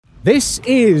This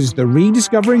is the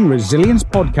Rediscovering Resilience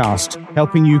podcast,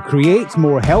 helping you create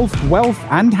more health, wealth,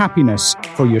 and happiness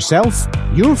for yourself,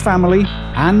 your family,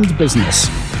 and business.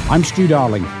 I'm Stu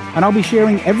Darling, and I'll be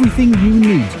sharing everything you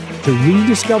need to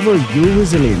rediscover your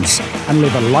resilience and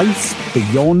live a life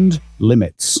beyond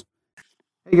limits.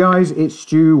 Hey guys, it's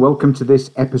Stu. Welcome to this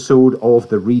episode of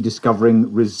the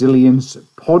Rediscovering Resilience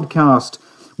podcast.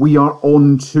 We are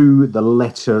on to the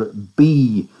letter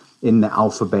B in the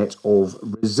alphabet of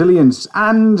resilience.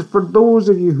 And for those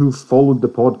of you who followed the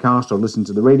podcast or listened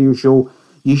to the radio show,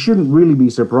 you shouldn't really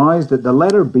be surprised that the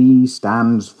letter B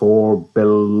stands for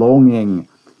belonging.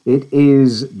 It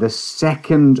is the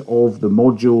second of the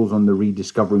modules on the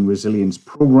Rediscovering Resilience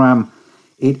program.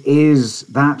 It is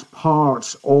that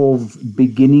part of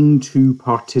beginning to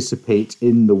participate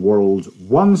in the world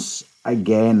once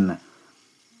again.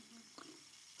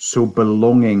 So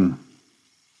belonging.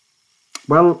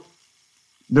 Well,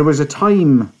 there was a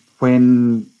time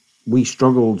when we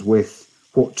struggled with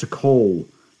what to call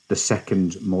the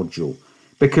second module,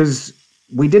 because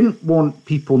we didn't want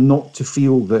people not to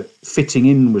feel that fitting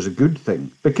in was a good thing,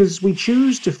 because we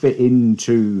choose to fit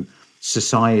into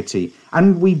society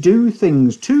and we do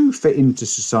things to fit into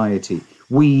society.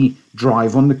 We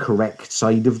drive on the correct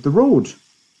side of the road.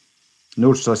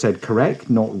 Notice I said correct,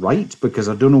 not right, because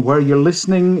I don't know where you're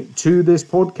listening to this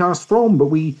podcast from, but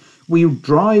we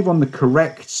drive on the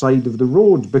correct side of the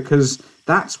road because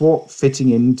that's what fitting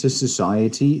into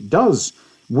society does.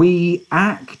 We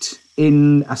act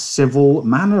in a civil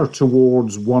manner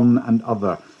towards one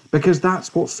another because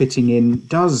that's what fitting in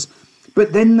does.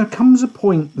 But then there comes a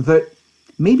point that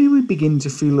maybe we begin to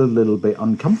feel a little bit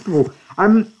uncomfortable.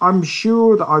 I'm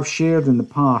sure that I've shared in the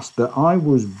past that I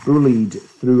was bullied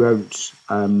throughout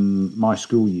my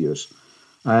school years.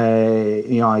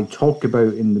 I talk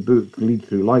about in the book Lead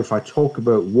Through Life, I talk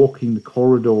about walking the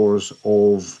corridors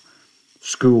of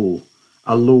school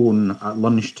alone at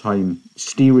lunchtime,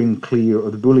 steering clear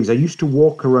of the bullies. I used to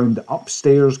walk around the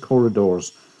upstairs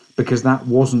corridors because that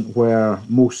wasn't where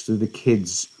most of the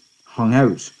kids hung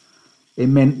out. It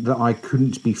meant that I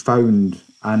couldn't be found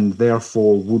and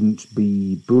therefore wouldn't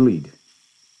be bullied.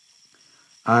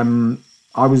 I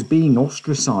was being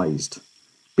ostracized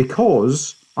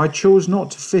because I chose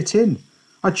not to fit in.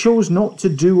 I chose not to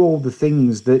do all the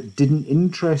things that didn't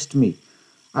interest me.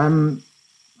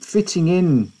 Fitting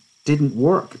in didn't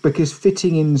work because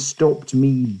fitting in stopped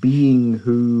me being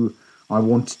who I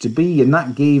wanted to be, and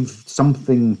that gave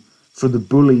something for the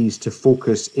bullies to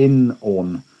focus in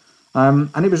on.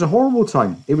 And it was a horrible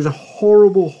time. It was a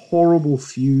horrible, horrible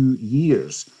few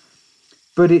years.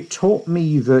 But it taught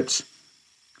me that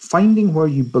finding where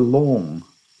you belong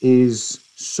is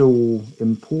so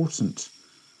important.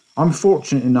 I'm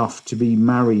fortunate enough to be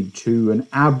married to an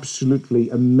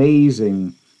absolutely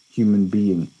amazing human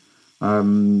being.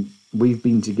 We've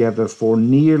been together for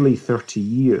nearly 30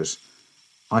 years.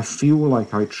 I feel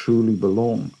like I truly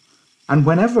belong. And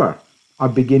whenever I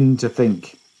begin to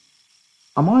think,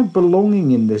 am I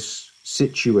belonging in this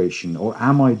situation or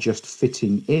am I just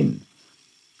fitting in?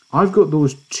 I've got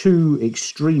those two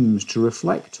extremes to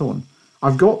reflect on.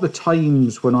 I've got the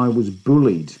times when I was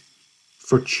bullied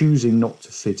for choosing not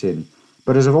to fit in,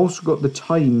 but I've also got the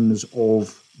times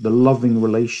of the loving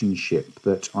relationship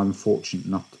that I'm fortunate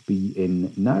enough to be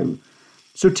in now.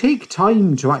 So take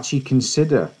time to actually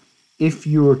consider if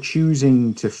you're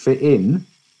choosing to fit in,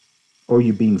 or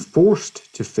you're being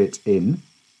forced to fit in,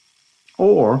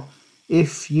 or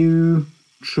if you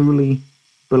truly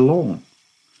belong.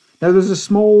 Now, there's a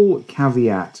small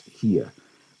caveat here,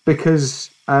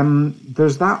 because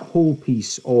there's that whole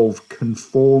piece of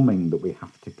conforming that we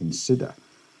have to consider.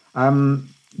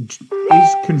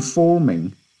 Is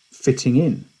conforming fitting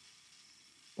in?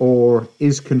 Or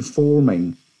is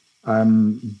conforming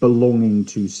belonging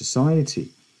to society?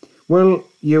 Well,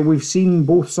 we've seen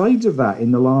both sides of that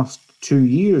in the last 2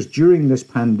 years. During this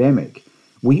pandemic,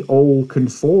 we all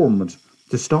conformed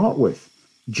to start with.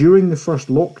 During the first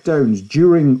lockdowns,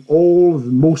 during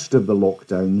most of the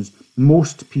lockdowns,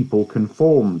 most people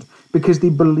conformed because they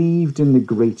believed in the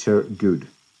greater good.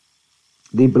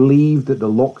 They believed that the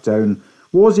lockdown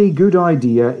was a good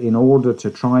idea in order to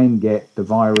try and get the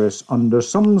virus under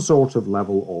some sort of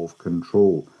level of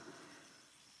control.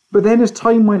 But then as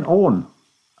time went on,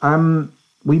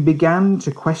 we began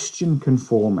to question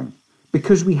conforming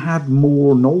because we had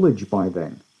more knowledge by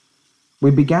then.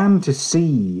 We began to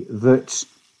see that,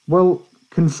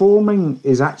 conforming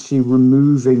is actually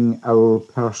removing our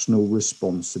personal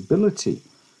responsibility.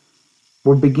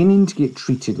 We're beginning to get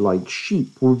treated like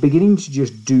sheep. We're beginning to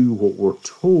just do what we're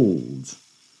told.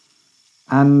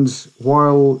 And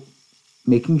while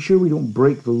making sure we don't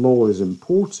break the law is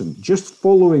important. Just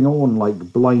following on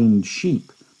like blind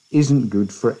sheep isn't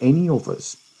good for any of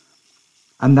us.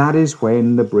 And that is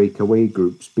when the breakaway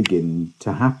groups begin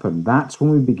to happen. That's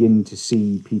when we begin to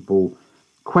see people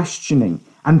questioning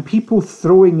and people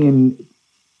throwing in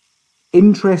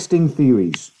interesting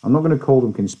theories. I'm not going to call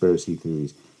them conspiracy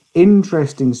theories.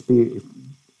 Interesting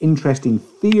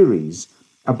theories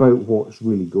about what's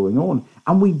really going on.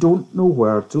 And we don't know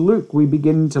where to look. We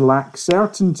begin to lack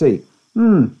certainty.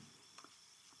 The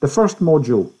first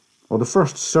module, or the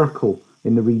first circle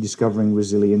in the Rediscovering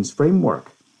Resilience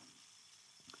framework.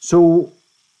 So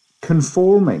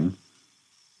conforming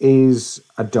is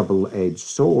a double-edged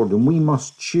sword, and we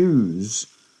must choose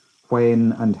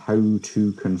when and how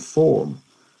to conform,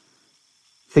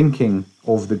 thinking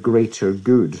of the greater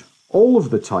good all of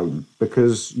the time,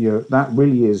 because that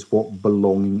really is what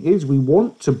belonging is. We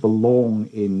want to belong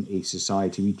in a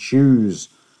society. We choose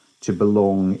to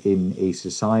belong in a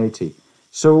society.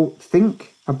 So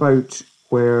think about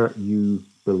where you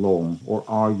belong, or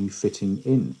are you fitting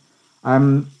in?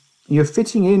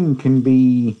 Fitting in can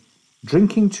be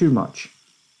drinking too much.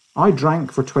 I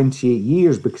drank for 28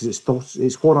 years because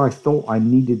it's what I thought I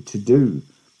needed to do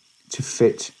to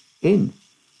fit in.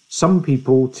 Some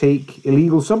people take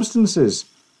illegal substances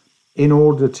in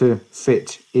order to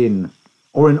fit in,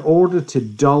 or in order to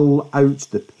dull out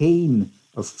the pain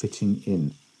of fitting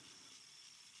in.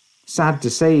 Sad to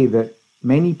say that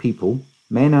many people,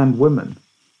 men and women,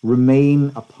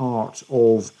 remain a part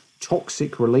of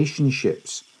toxic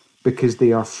relationships because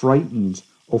they are frightened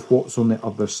of what's on the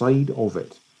other side of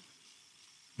it.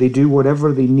 They do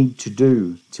whatever they need to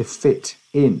do to fit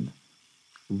in,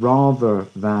 rather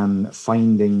than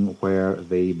finding where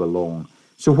they belong.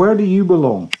 So where do you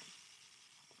belong?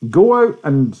 Go out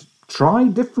and try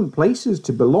different places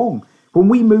to belong. When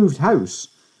we moved house,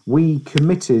 we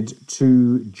committed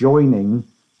to joining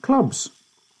clubs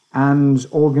and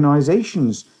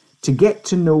organizations to get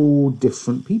to know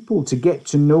different people, to get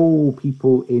to know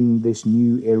people in this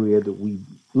new area that we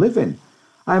live in.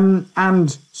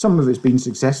 And some of it's been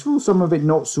successful, some of it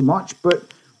not so much, but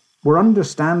we're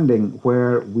understanding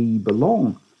where we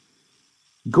belong.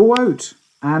 Go out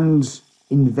and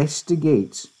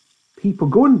investigate people.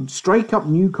 Go and strike up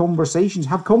new conversations.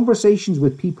 Have conversations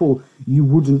with people you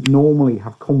wouldn't normally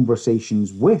have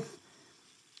conversations with.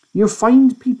 You'll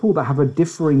find people that have a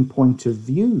differing point of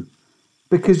view,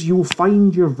 because you'll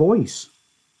find your voice.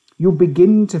 You'll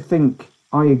begin to think,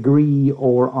 I agree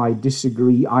or I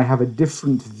disagree. I have a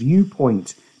different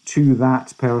viewpoint to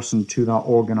that person, to that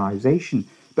organization.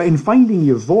 But in finding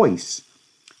your voice,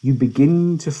 you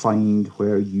begin to find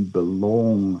where you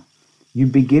belong. You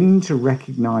begin to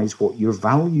recognize what your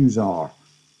values are.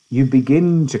 You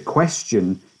begin to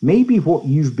question maybe what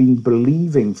you've been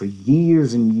believing for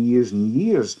years and years and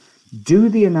years. Do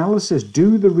the analysis,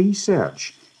 do the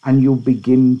research, and you'll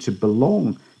begin to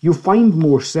belong. You'll find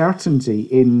more certainty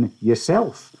in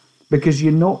yourself, because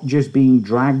you're not just being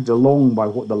dragged along by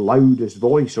what the loudest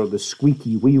voice or the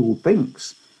squeaky wheel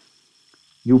thinks.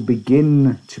 You'll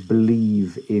begin to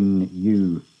believe in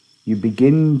you. You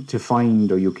begin to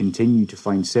find, or you'll continue to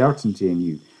find certainty in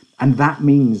you. And that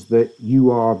means that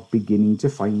you are beginning to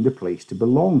find a place to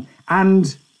belong.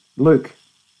 And look,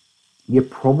 you're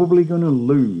probably going to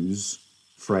lose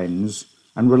friends,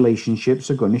 and relationships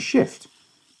are going to shift.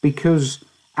 Because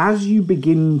as you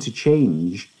begin to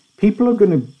change, people are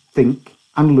going to think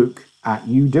and look at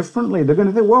you differently. They're going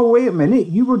to think, well, wait a minute,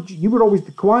 you were always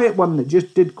the quiet one that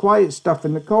just did quiet stuff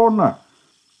in the corner.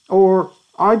 Or,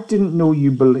 I didn't know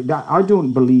you believe that. I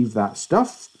don't believe that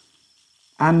stuff.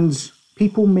 And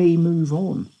people may move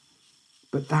on.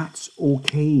 But that's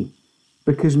okay.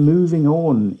 Because moving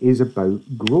on is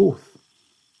about growth.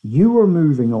 You are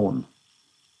moving on.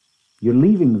 You're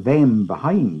leaving them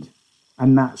behind.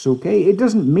 And that's okay. It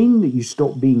doesn't mean that you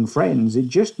stop being friends. It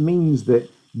just means that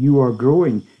you are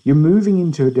growing. You're moving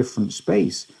into a different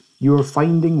space. You're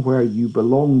finding where you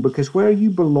belong, because where you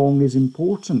belong is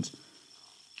important.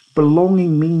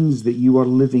 Belonging means that you are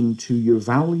living to your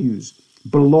values.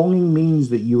 Belonging means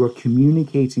that you are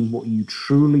communicating what you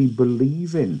truly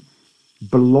believe in.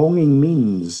 Belonging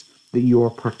means that you are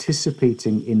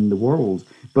participating in the world.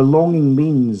 Belonging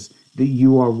means that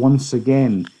you are once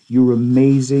again your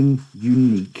amazing,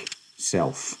 unique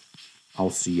self. I'll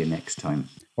see you next time.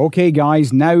 Okay,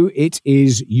 guys, now it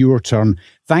is your turn.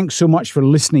 Thanks so much for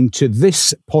listening to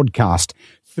this podcast.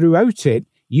 Throughout it,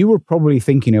 you were probably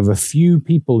thinking of a few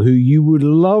people who you would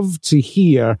love to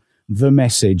hear the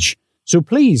message. So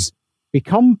please,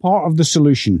 become part of the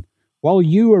solution. While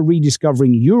you are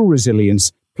rediscovering your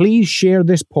resilience, please share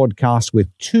this podcast with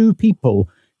 2 people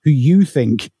who you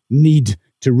think need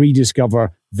to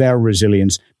rediscover their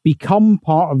resilience. Become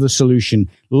part of the solution.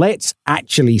 Let's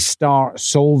actually start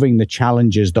solving the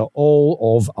challenges that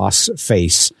all of us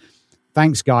face.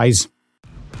 Thanks, guys.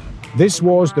 This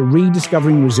was the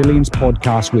Rediscovering Resilience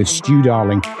podcast with Stu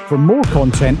Darling. For more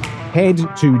content, head to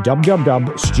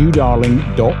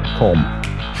www.studarling.com.